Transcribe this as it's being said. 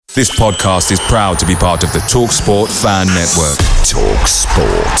This podcast is proud to be part of the TalkSport Fan Network.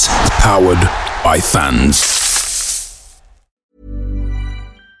 TalkSport. Powered by fans.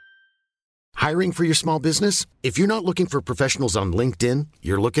 Hiring for your small business? If you're not looking for professionals on LinkedIn,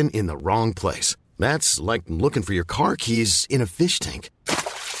 you're looking in the wrong place. That's like looking for your car keys in a fish tank.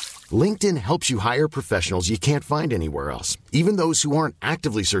 LinkedIn helps you hire professionals you can't find anywhere else, even those who aren't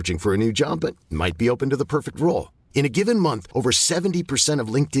actively searching for a new job but might be open to the perfect role. In a given month, over 70% of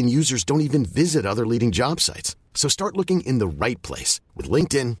LinkedIn users don't even visit other leading job sites. So start looking in the right place. With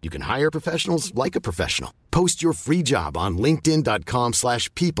LinkedIn, you can hire professionals like a professional. Post your free job on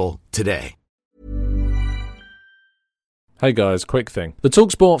linkedin.com/people today. Hey guys, quick thing. The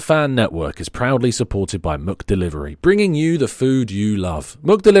TalkSport Fan Network is proudly supported by McDelivery, bringing you the food you love.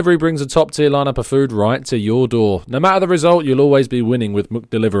 McDelivery brings a top-tier lineup of food right to your door. No matter the result, you'll always be winning with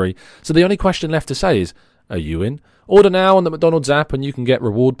McDelivery. So the only question left to say is, are you in? Order now on the McDonald's app and you can get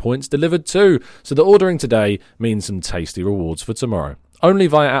reward points delivered too. So the ordering today means some tasty rewards for tomorrow. Only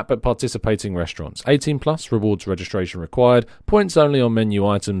via app at participating restaurants. 18 plus, rewards registration required. Points only on menu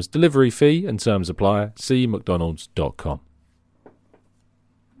items. Delivery fee and terms apply. See mcdonalds.com.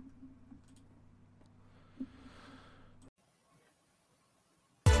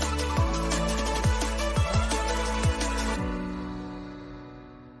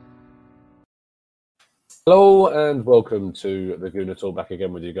 Hello and welcome to the Gooner Talk, back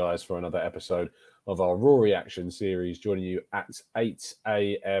again with you guys for another episode of our Raw Reaction series, joining you at 8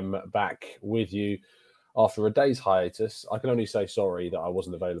 a.m. back with you after a day's hiatus. I can only say sorry that I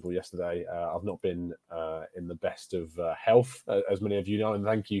wasn't available yesterday. I've not been in the best of health, as many of you know, and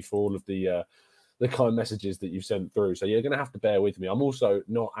thank you for all of the kind messages that you've sent through. So you're going to have to bear with me. I'm also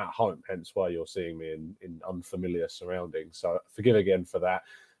not at home, hence why you're seeing me in unfamiliar surroundings. So forgive again for that.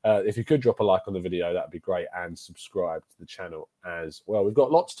 If you could drop a like on the video, that'd be great, and subscribe to the channel as well. We've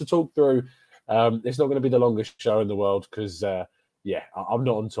got lots to talk through. It's not going to be the longest show in the world because, I'm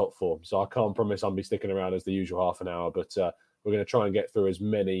not on top form, so I can't promise I'll be sticking around as the usual half an hour, but we're going to try and get through as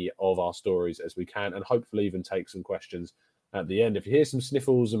many of our stories as we can, and hopefully even take some questions at the end. If you hear some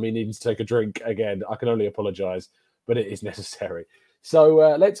sniffles and me needing to take a drink, again, I can only apologise, but it is necessary.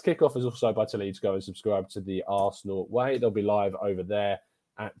 So let's kick off as also by telling you to go and subscribe to the Arsenal Way. They'll be live over there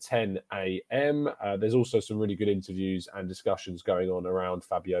at 10 a.m. There's also some really good interviews and discussions going on around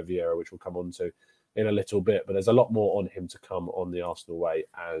Fabio Vieira, which we'll come on to in a little bit, but there's a lot more on him to come on the Arsenal Way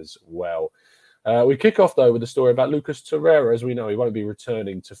as well. We kick off, though, with a story about Lucas Torreira. As we know, he won't be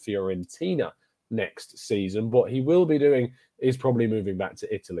returning to Fiorentina next season. What he will be doing is probably moving back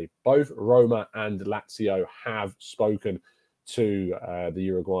to Italy. Both Roma and Lazio have spoken to the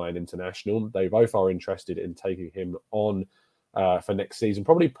Uruguayan international. They both are interested in taking him on for next season,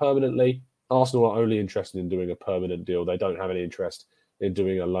 probably permanently. Arsenal are only interested in doing a permanent deal. They don't have any interest in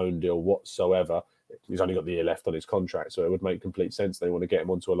doing a loan deal whatsoever. He's only got the year left on his contract, so it would make complete sense. They want to get him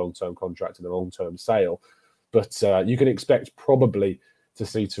onto a long-term contract and a long-term sale. But you can expect probably to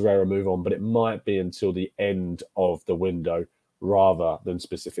see Torreira move on, but it might be until the end of the window rather than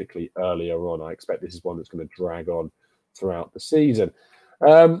specifically earlier on. I expect this is one that's going to drag on throughout the season.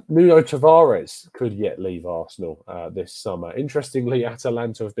 Nuno Tavares could yet leave Arsenal this summer. Interestingly,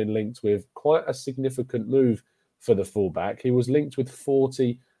 Atalanta have been linked with quite a significant move for the fullback. He was linked with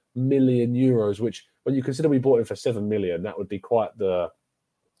 40 million euros, which, when you consider we bought him for 7 million, that would be quite the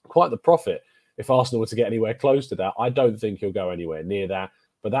profit if Arsenal were to get anywhere close to that. I don't think he'll go anywhere near that,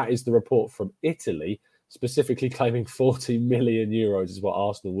 but that is the report from Italy, specifically claiming 40 million euros is what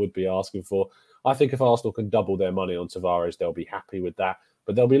Arsenal would be asking for. I think if Arsenal can double their money on Tavares, they'll be happy with that.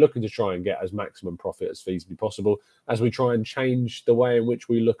 But they'll be looking to try and get as maximum profit as feasibly possible as we try and change the way in which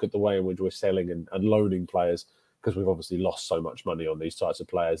we look at the way in which we're selling and loaning players, because we've obviously lost so much money on these types of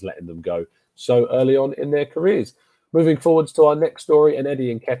players, letting them go so early on in their careers. Moving forwards to our next story, and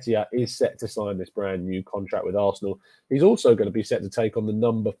Eddie Nketiah is set to sign this brand new contract with Arsenal. He's also going to be set to take on the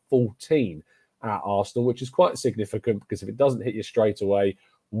number 14 at Arsenal, which is quite significant because if it doesn't hit you straight away,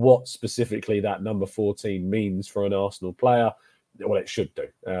 what specifically that number 14 means for an Arsenal player, well, it should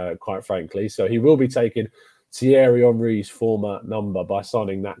do, quite frankly. So he will be taking Thierry Henry's former number by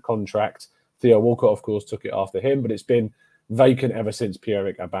signing that contract. Theo Walcott, of course, took it after him, but it's been vacant ever since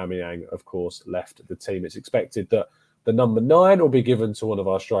Pierre-Emerick Aubameyang, of course, left the team. It's expected that the number 9 will be given to one of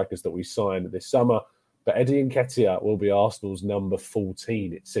our strikers that we signed this summer, but Eddie Nketiah will be Arsenal's number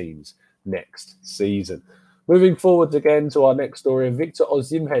 14, it seems, next season. Moving forward again to our next story, Victor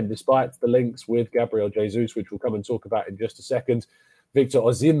Osimhen, despite the links with Gabriel Jesus, which we'll come and talk about in just a second, Victor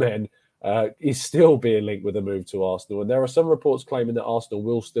Osimhen is still being linked with a move to Arsenal. And there are some reports claiming that Arsenal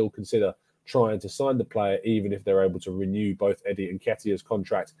will still consider trying to sign the player, even if they're able to renew both Eddie Nketiah's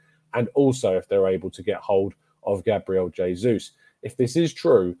contract and also if they're able to get hold of Gabriel Jesus. If this is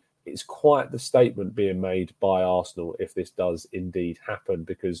true, it's quite the statement being made by Arsenal if this does indeed happen,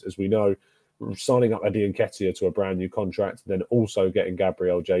 because as we know, signing up Eddie Nketiah to a brand new contract, then also getting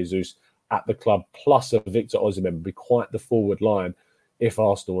Gabriel Jesus at the club plus a Victor Osimhen would be quite the forward line if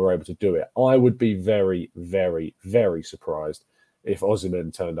Arsenal were able to do it. I would be very, very, very surprised if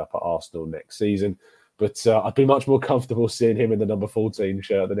Osimhen turned up at Arsenal next season. But I'd be much more comfortable seeing him in the number 14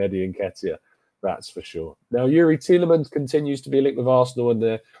 shirt than Eddie Nketiah, that's for sure. Now, Youri Tielemans continues to be linked with Arsenal, and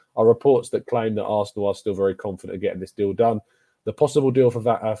there are reports that claim that Arsenal are still very confident of getting this deal done. The possible deal for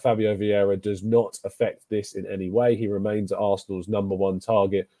Fabio Vieira does not affect this in any way. He remains Arsenal's number one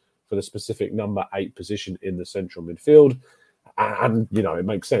target for the specific number 8 position in the central midfield. And, you know, it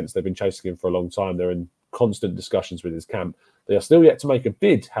makes sense. They've been chasing him for a long time. They're in constant discussions with his camp. They are still yet to make a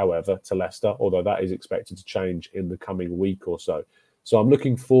bid, however, to Leicester, although that is expected to change in the coming week or so. So I'm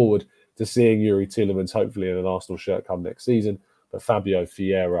looking forward to seeing Youri Tielemans hopefully in an Arsenal shirt come next season. But Fabio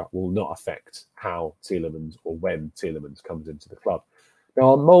Vieira will not affect how Tielemans or when Tielemans comes into the club.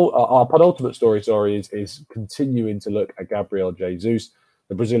 Now, our penultimate story, is continuing to look at Gabriel Jesus.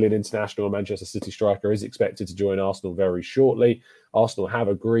 The Brazilian international and Manchester City striker is expected to join Arsenal very shortly. Arsenal have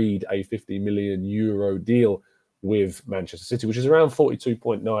agreed a €50 million deal with Manchester City, which is around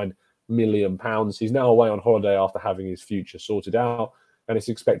 £42.9 million. He's now away on holiday after having his future sorted out, and it's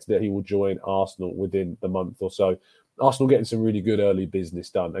expected that he will join Arsenal within the month or so. Arsenal getting some really good early business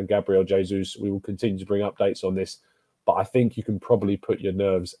done, and Gabriel Jesus, we will continue to bring updates on this, but I think you can probably put your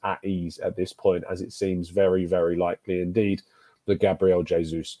nerves at ease at this point, as it seems very, very likely indeed that Gabriel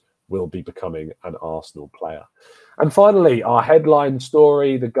Jesus will be becoming an Arsenal player. And finally, our headline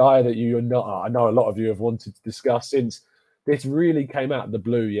story, the guy that I know a lot of you have wanted to discuss since this really came out of the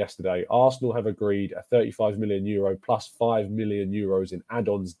blue yesterday. Arsenal have agreed a €35 million plus €5 million in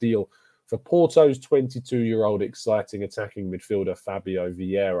add-ons deal for Porto's 22-year-old exciting attacking midfielder Fabio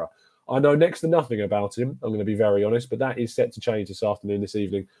Vieira. I know next to nothing about him, I'm going to be very honest, but that is set to change this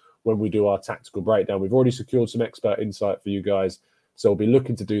evening when we do our tactical breakdown. We've already secured some expert insight for you guys, so we'll be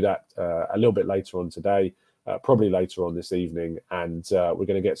looking to do that a little bit later on today, probably later on this evening, and we're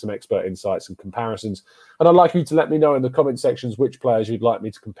going to get some expert insights and comparisons. And I'd like you to let me know in the comment sections which players you'd like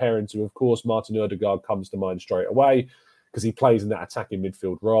me to compare him to. Of course, Martin Ødegaard comes to mind straight away because he plays in that attacking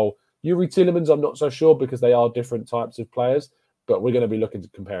midfield role. Youri Tielemans, I'm not so sure because they are different types of players, but we're going to be looking to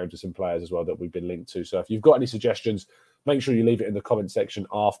compare him to some players as well that we've been linked to. So if you've got any suggestions, make sure you leave it in the comment section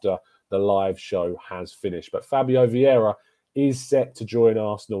after the live show has finished. But Fabio Vieira is set to join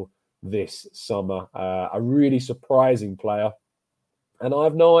Arsenal this summer. A really surprising player. And I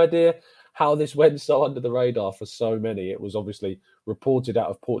have no idea how this went so under the radar for so many. It was obviously reported out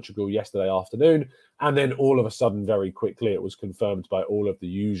of Portugal yesterday afternoon. And then all of a sudden, very quickly, it was confirmed by all of the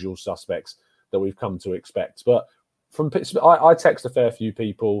usual suspects that we've come to expect. But I text a fair few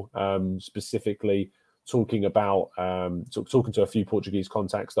people specifically talking about talking to a few Portuguese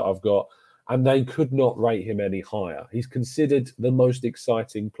contacts that I've got, and they could not rate him any higher. He's considered the most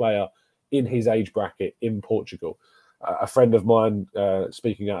exciting player in his age bracket in Portugal. A friend of mine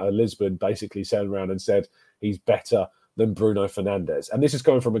speaking out of Lisbon basically turned around and said he's better than Bruno Fernandes. And this is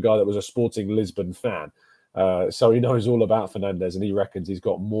coming from a guy that was a Sporting Lisbon fan. So he knows all about Fernandes, and he reckons he's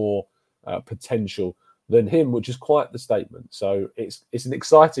got more potential than him, which is quite the statement. So it's an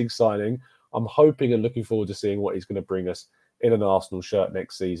exciting signing. I'm hoping and looking forward to seeing what he's going to bring us in an Arsenal shirt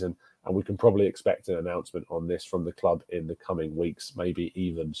next season. And we can probably expect an announcement on this from the club in the coming weeks, maybe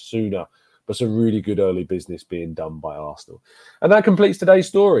even sooner. But some really good early business being done by Arsenal. And that completes today's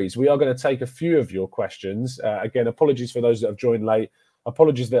stories. We are going to take a few of your questions. Again, apologies for those that have joined late.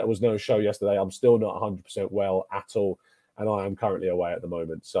 Apologies that there was no show yesterday. I'm still not 100% well at all, and I am currently away at the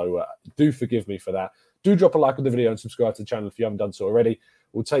moment. So do forgive me for that. Do drop a like on the video and subscribe to the channel if you haven't done so already.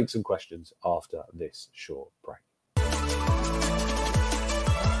 We'll take some questions after this short break.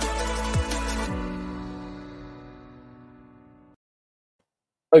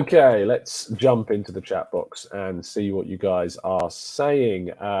 Okay, let's jump into the chat box and see what you guys are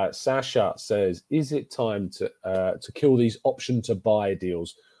saying. Sasha says, is it time to kill these option to buy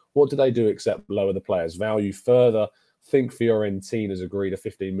deals? What do they do except lower the players' value further? Think Fiorentina's agreed a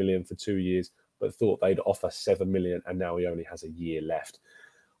 15 million for 2 years, but thought they'd offer 7 million, and now he only has a year left.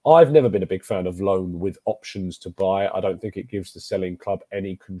 I've never been a big fan of loan with options to buy. I don't think it gives the selling club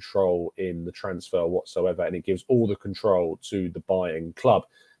any control in the transfer whatsoever, and it gives all the control to the buying club.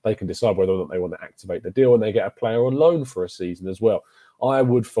 They can decide whether or not they want to activate the deal, and they get a player on loan for a season as well. I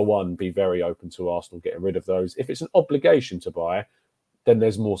would, for one, be very open to Arsenal getting rid of those. If it's an obligation to buy, then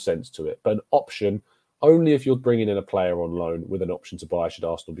there's more sense to it. But an option, only if you're bringing in a player on loan with an option to buy, should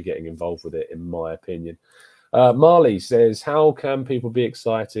Arsenal be getting involved with it, in my opinion. Marley says, how can people be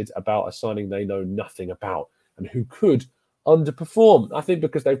excited about a signing they know nothing about and who could underperform? I think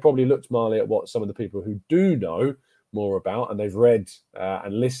because they've probably looked, Marley, at what some of the people who do know more about, and they've read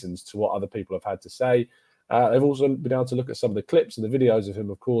and listened to what other people have had to say. They've also been able to look at some of the clips and the videos of him,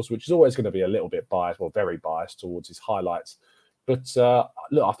 of course, which is always going to be a little bit biased, well, very biased towards his highlights. But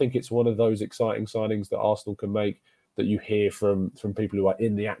look, I think it's one of those exciting signings that Arsenal can make, that you hear from people who are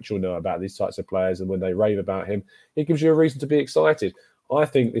in the actual know about these types of players, and when they rave about him, it gives you a reason to be excited. I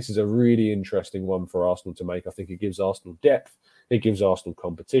think this is a really interesting one for Arsenal to make. I think it gives Arsenal depth, it gives Arsenal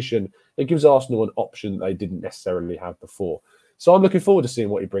competition, it gives Arsenal an option they didn't necessarily have before. So I'm looking forward to seeing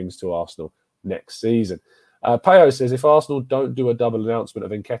what he brings to Arsenal next season. Payo says, if Arsenal don't do a double announcement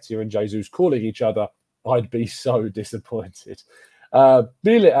of Nketiah and Jesus calling each other, I'd be so disappointed.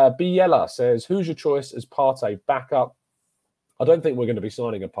 Vieira says, who's your choice as Partey backup? I don't think we're going to be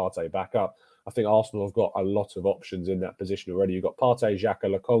signing a Partey backup. I think Arsenal have got a lot of options in that position already. You've got Partey, Xhaka,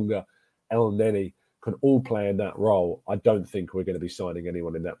 Lokonga, El Neni can all play in that role. I don't think we're going to be signing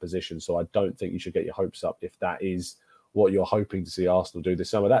anyone in that position. So I don't think you should get your hopes up if that is what you're hoping to see Arsenal do this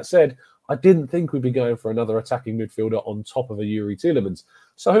summer. That said, I didn't think we'd be going for another attacking midfielder on top of a Yuri Tielemans.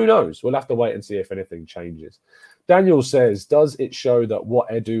 So who knows? We'll have to wait and see if anything changes. Daniel says, does it show that what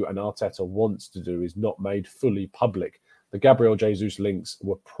Edu and Arteta wants to do is not made fully public? The Gabriel Jesus links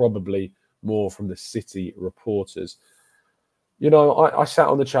were probably more from the City reporters. You know, I sat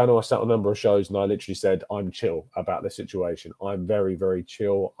on the channel, I sat on a number of shows, and I literally said, I'm chill about the situation. I'm very, very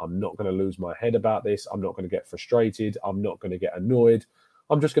chill. I'm not going to lose my head about this. I'm not going to get frustrated. I'm not going to get annoyed.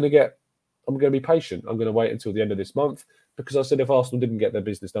 I'm going to be patient. I'm going to wait until the end of this month, because I said if Arsenal didn't get their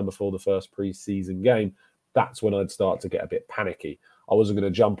business done before the first pre-season game, that's when I'd start to get a bit panicky. I wasn't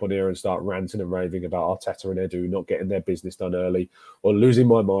going to jump on here and start ranting and raving about Arteta and Edu not getting their business done early, or losing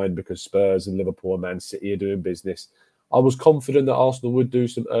my mind because Spurs and Liverpool and Man City are doing business. I was confident that Arsenal would do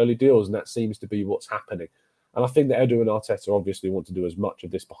some early deals, and that seems to be what's happening. And I think that Edu and Arteta obviously want to do as much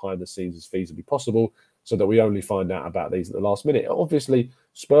of this behind the scenes as feasibly possible, so that we only find out about these at the last minute. Obviously,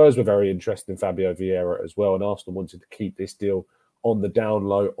 Spurs were very interested in Fabio Vieira as well, and Arsenal wanted to keep this deal on the down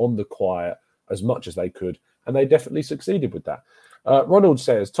low, on the quiet, as much as they could, and they definitely succeeded with that. Ronald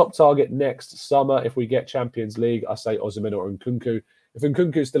says, top target next summer if we get Champions League, I say Osimhen or Nkunku. If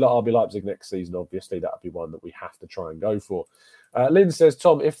Nkunku's still at RB Leipzig next season, obviously that would be one that we have to try and go for. Lynn says,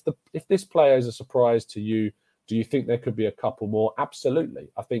 Tom, if this player is a surprise to you, do you think there could be a couple more? Absolutely.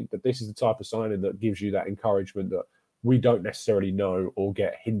 I think that this is the type of signing that gives you that encouragement that we don't necessarily know or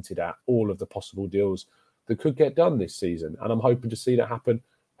get hinted at all of the possible deals that could get done this season. And I'm hoping to see that happen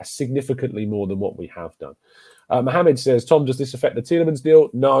significantly more than what we have done. Mohammed says, Tom, does this affect the Tielemans deal?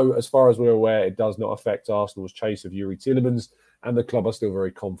 No, as far as we're aware, it does not affect Arsenal's chase of Yuri Tielemans, and the club are still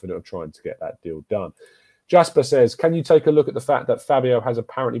very confident of trying to get that deal done. Jasper says, can you take a look at the fact that Fabio has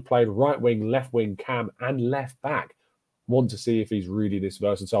apparently played right wing, left wing, cam, and left back? Want to see if he's really this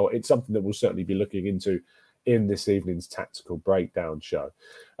versatile. It's something that we'll certainly be looking into in this evening's tactical breakdown show.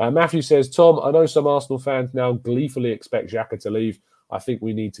 Matthew says, Tom, I know some Arsenal fans now gleefully expect Xhaka to leave. I think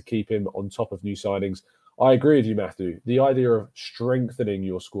we need to keep him on top of new signings. I agree with you, Matthew. The idea of strengthening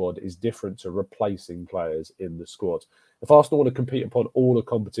your squad is different to replacing players in the squad. If Arsenal want to compete upon all the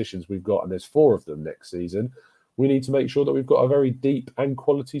competitions we've got, and there's 4 of them next season, we need to make sure that we've got a very deep and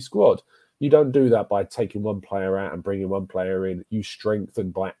quality squad. You don't do that by taking one player out and bringing one player in. You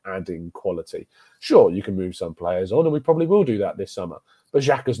strengthen by adding quality. Sure, you can move some players on, and we probably will do that this summer. But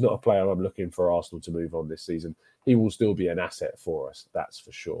Xhaka's not a player I'm looking for Arsenal to move on this season. He will still be an asset for us, that's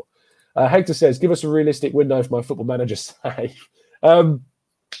for sure. Hector says, give us a realistic window for my football manager say.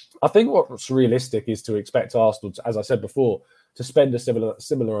 I think what's realistic is to expect Arsenal, as I said before, to spend a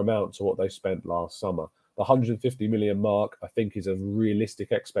similar amount to what they spent last summer. The 150 million mark, I think, is a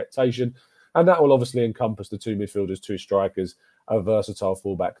realistic expectation. And that will obviously encompass the 2 midfielders, 2 strikers, a versatile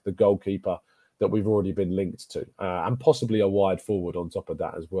fullback, the goalkeeper that we've already been linked to, and possibly a wide forward on top of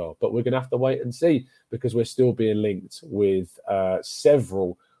that as well. But we're going to have to wait and see, because we're still being linked with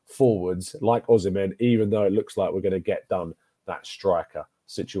several forwards like Osimhen, even though it looks like we're going to get done that striker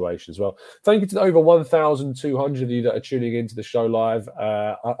situation as well. Thank you to the over 1,200 of you that are tuning into the show live.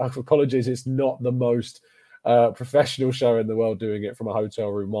 Apologies, it's not the most professional show in the world doing it from a hotel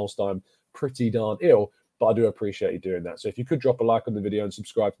room whilst I'm pretty darn ill, but I do appreciate you doing that. So if you could drop a like on the video and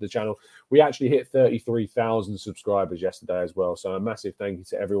subscribe to the channel. We actually hit 33,000 subscribers yesterday as well. So a massive thank you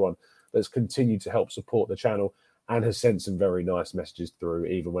to everyone that's continued to help support the channel and has sent some very nice messages through,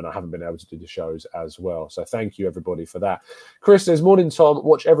 even when I haven't been able to do the shows as well. So thank you, everybody, for that. Chris says, morning, Tom.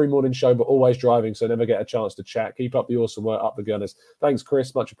 Watch every morning show, but always driving, so never get a chance to chat. Keep up the awesome work, up the Gunners. Thanks,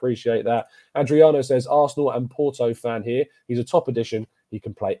 Chris. Much appreciate that. Adriano says, Arsenal and Porto fan here. He's a top addition. He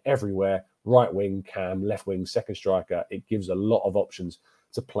can play everywhere. Right wing, cam, left wing, second striker. It gives a lot of options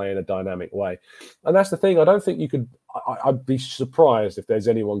to play in a dynamic way. And that's the thing. I don't think you could... I'd be surprised if there's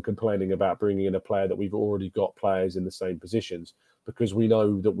anyone complaining about bringing in a player that we've already got players in the same positions, because we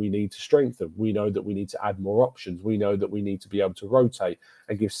know that we need to strengthen. We know that we need to add more options. We know that we need to be able to rotate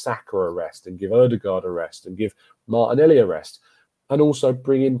and give Saka a rest and give Ødegaard a rest and give Martinelli a rest, and also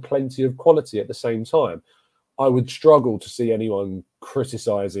bring in plenty of quality at the same time. I would struggle to see anyone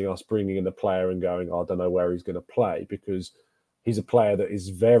criticising us bringing in a player and going, I don't know where he's going to play, because he's a player that is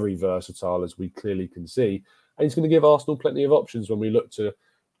very versatile, as we clearly can see. And he's going to give Arsenal plenty of options when we look to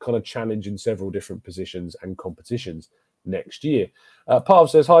kind of challenge in several different positions and competitions next year. Parv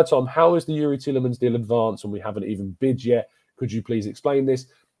says, hi, Tom. How is the Yuri Tielemans deal advanced when we haven't even bid yet? Could you please explain this?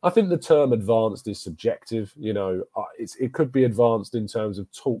 I think the term advanced is subjective. You know, it could be advanced in terms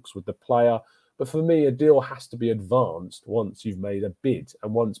of talks with the player. But for me, a deal has to be advanced once you've made a bid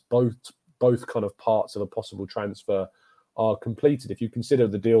and once both kind of parts of a possible transfer are completed. If you consider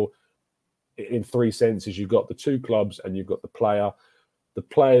the deal in three senses, you've got the two clubs and you've got the player. The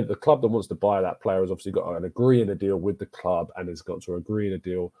club that wants to buy that player has obviously got to agree in a deal with the club and has got to agree in a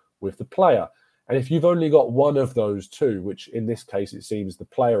deal with the player. And if you've only got one of those two, which in this case it seems the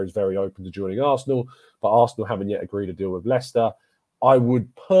player is very open to joining Arsenal, but Arsenal haven't yet agreed a deal with Leicester, I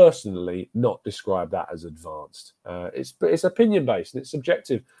would personally not describe that as advanced. It's opinion-based and it's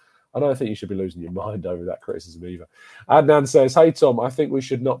subjective. I don't think you should be losing your mind over that criticism either. Adnan says, hey, Tom, I think we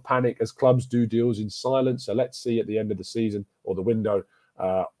should not panic as clubs do deals in silence. So let's see at the end of the season or the window,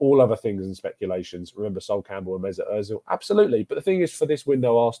 all other things and speculations. Remember Sol Campbell and Mesut Ozil? Absolutely. But the thing is, for this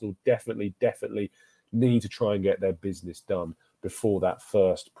window, Arsenal definitely need to try and get their business done before that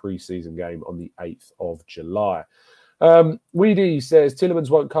first pre-season game on the 8th of July. Weedy says, Tielemans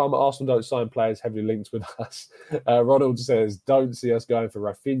won't come. Arsenal don't sign players heavily linked with us. Ronald says, don't see us going for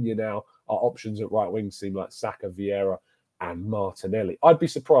Rafinha now. Our options at right wing seem like Saka, Vieira and Martinelli. I'd be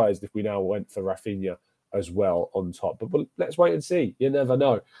surprised if we now went for Rafinha as well on top. But let's wait and see. You never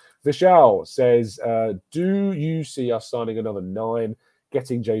know. Vishal says, do you see us signing another 9?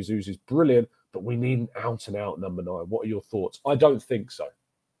 Getting Jesus is brilliant, but we need an out-and-out number 9. What are your thoughts? I don't think so.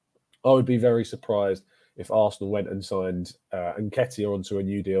 I would be very surprised if Arsenal went and signed Nketiah onto a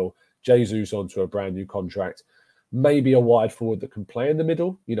new deal, Jesus onto a brand new contract, maybe a wide forward that can play in the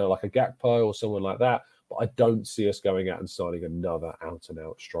middle, you know, like a Gakpo or someone like that. But I don't see us going out and signing another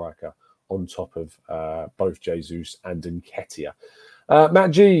out-and-out striker on top of both Jesus and Nketiah.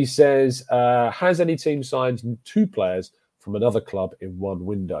 Matt G says, has any team signed 2 players from another club in one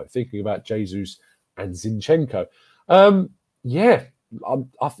window? Thinking about Jesus and Zinchenko. Yeah.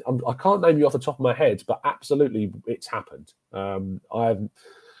 I can't name you off the top of my head, but absolutely it's happened.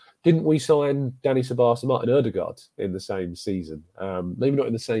 Didn't we sign Danny Ceballos and Martin Ødegaard in the same season? Maybe not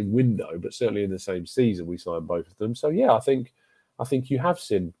in the same window, but certainly in the same season we signed both of them. So yeah, I think you have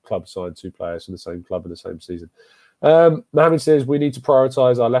seen clubs sign 2 players from the same club in the same season. Mohammed says we need to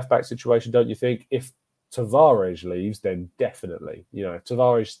prioritise our left back situation, don't you think? If Tavares leaves, then definitely. You know, if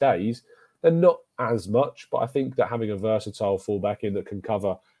Tavares stays, then not as much, but I think that having a versatile fullback in that can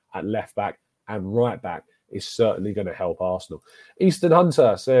cover at left back and right back is certainly going to help Arsenal. Eastern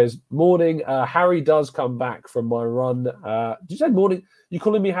Hunter says, morning, Harry does come back from my run. Did you say morning? You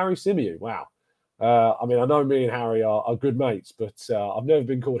calling me Harry Symeou? Wow. I mean, I know me and Harry are good mates, but I've never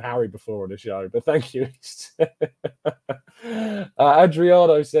been called Harry before on the show. But thank you.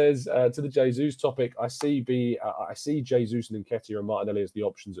 Adriano says, to the Jesus topic, I see Jesus and Nketiah and Martinelli as the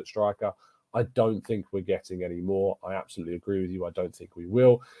options at striker. I don't think we're getting any more. I absolutely agree with you. I don't think we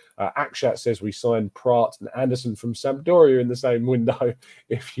will. Akshat says we signed Pratt and Anderson from Sampdoria in the same window.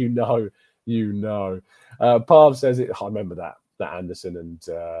 If you know, you know. Parv says it. I remember that Anderson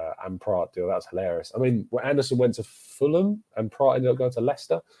and Pratt deal. That's hilarious. I mean, Anderson went to Fulham and Pratt ended up going to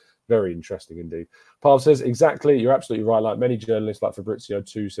Leicester. Very interesting indeed. Parv says, exactly. You're absolutely right. Like many journalists, like Fabrizio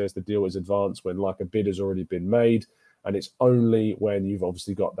too, says the deal is advanced when like a bid has already been made, and it's only when you've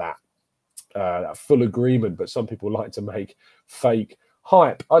obviously got that full agreement. But some people like to make fake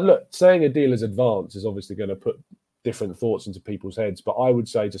hype. Look, saying a deal is advanced is obviously going to put different thoughts into people's heads. But I would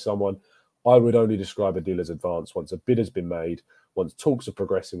say to someone, I would only describe a deal as advanced once a bid has been made, once talks are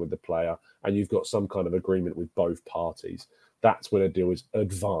progressing with the player, and you've got some kind of agreement with both parties. That's when a deal is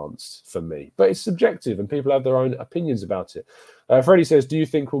advanced for me. But it's subjective and people have their own opinions about it. Freddie says, do you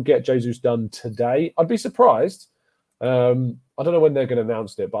think we'll get Jesus done today? I'd be surprised. I don't know when they're going to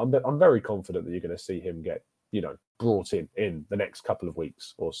announce it, but I'm very confident that you're going to see him get, brought in the next couple of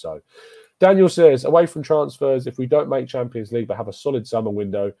weeks or so. Daniel says, away from transfers, if we don't make Champions League but have a solid summer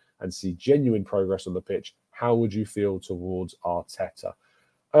window and see genuine progress on the pitch, how would you feel towards Arteta?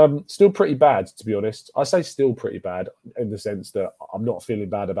 Still pretty bad, to be honest. I say still pretty bad in the sense that I'm not feeling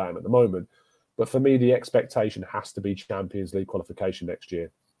bad about him at the moment. But for me, the expectation has to be Champions League qualification next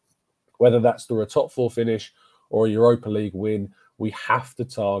year. Whether that's through a top 4 finish or a Europa League win, we have to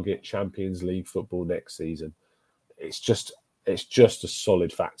target Champions League football next season. It's just a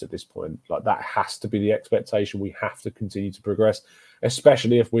solid fact at this point. Like, that has to be the expectation. We have to continue to progress,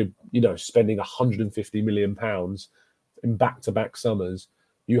 especially if we're, spending £150 million in back-to-back summers.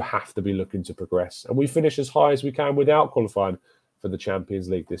 You have to be looking to progress. And we finish as high as we can without qualifying for the Champions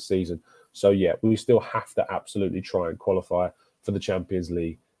League this season. So, yeah, we still have to absolutely try and qualify for the Champions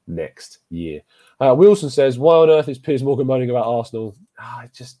League next year. Wilson says, why on earth is Piers Morgan moaning about Arsenal?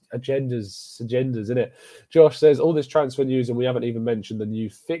 It's just agendas, isn't it? Josh says, all this transfer news and we haven't even mentioned the new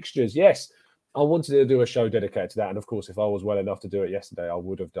fixtures. Yes, I wanted to do a show dedicated to that. And, of course, if I was well enough to do it yesterday, I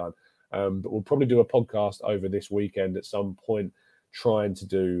would have done. But we'll probably do a podcast over this weekend at some point, trying to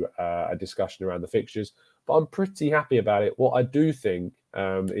do a discussion around the fixtures. But I'm pretty happy about it. What I do think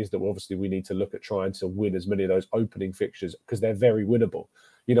is that obviously we need to look at trying to win as many of those opening fixtures because they're very winnable.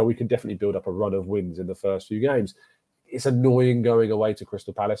 We can definitely build up a run of wins in the first few games. It's annoying going away to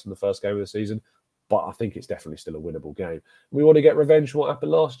Crystal Palace in the first game of the season, but I think it's definitely still a winnable game. We want to get revenge for what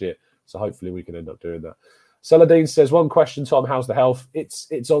happened last year, so hopefully we can end up doing that. Saladin says, one question, Tom, how's the health?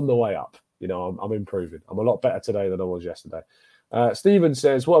 It's on the way up. I'm improving. I'm a lot better today than I was yesterday. Stephen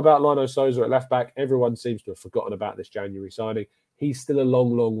says, what about Lino Souza at left-back? Everyone seems to have forgotten about this January signing. He's still a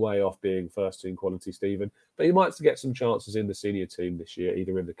long, long way off being first-team quality, Stephen. But he might get some chances in the senior team this year,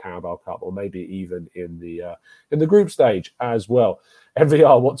 either in the Carabao Cup or maybe even in the group stage as well.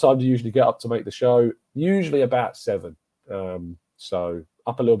 MVR, what time do you usually get up to make the show? Usually about 7. So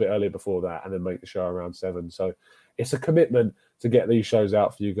up a little bit earlier before that and then make the show around 7. So it's a commitment to get these shows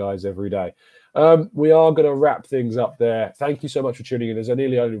out for you guys every day. We are going to wrap things up there. Thank you so much for tuning in. There's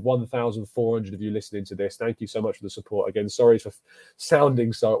nearly only 1,400 of you listening to this. Thank you so much for the support. Again, sorry for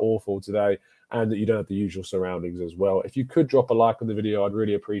sounding so awful today and that you don't have the usual surroundings as well. If you could drop a like on the video, I'd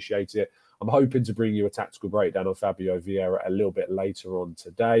really appreciate it. I'm hoping to bring you a tactical breakdown on Fabio Vieira a little bit later on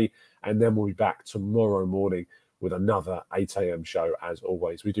today. And then we'll be back tomorrow morning with another 8 a.m. show as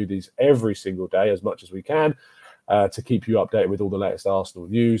always. We do these every single day as much as we can. To keep you updated with all the latest Arsenal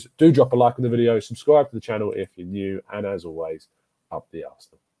news. Do drop a like on the video, subscribe to the channel if you're new, and as always, up the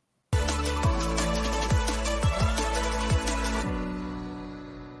Arsenal.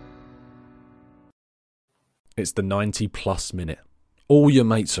 It's the 90-plus minute. All your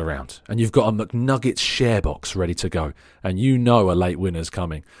mates around, and you've got a McNuggets share box ready to go, and you know a late winner's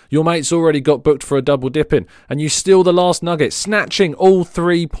coming. Your mate's already got booked for a double dipping, and you steal the last nugget, snatching all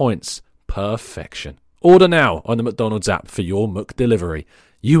 3 points. Perfection. Order now on the McDonald's app for your McDelivery.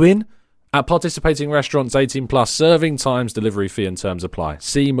 You in? At participating restaurants 18 plus, serving times, delivery fee and terms apply.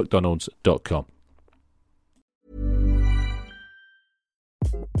 See mcdonalds.com.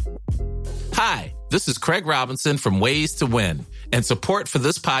 Hi, this is Craig Robinson from Ways to Win, and support for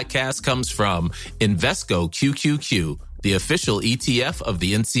this podcast comes from Invesco QQQ, the official ETF of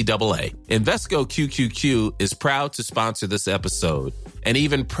the NCAA. Invesco QQQ is proud to sponsor this episode, and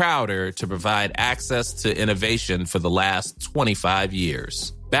even prouder to provide access to innovation for the last 25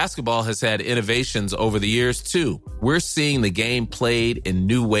 years. Basketball has had innovations over the years, too. We're seeing the game played in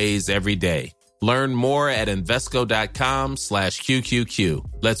new ways every day. Learn more at Invesco.com/QQQ.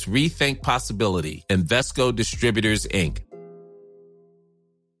 Let's rethink possibility. Invesco Distributors, Inc.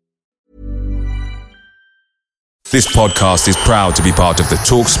 This podcast is proud to be part of the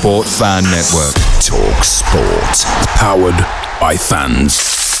TalkSport Fan Network. TalkSport. Powered by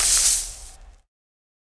fans.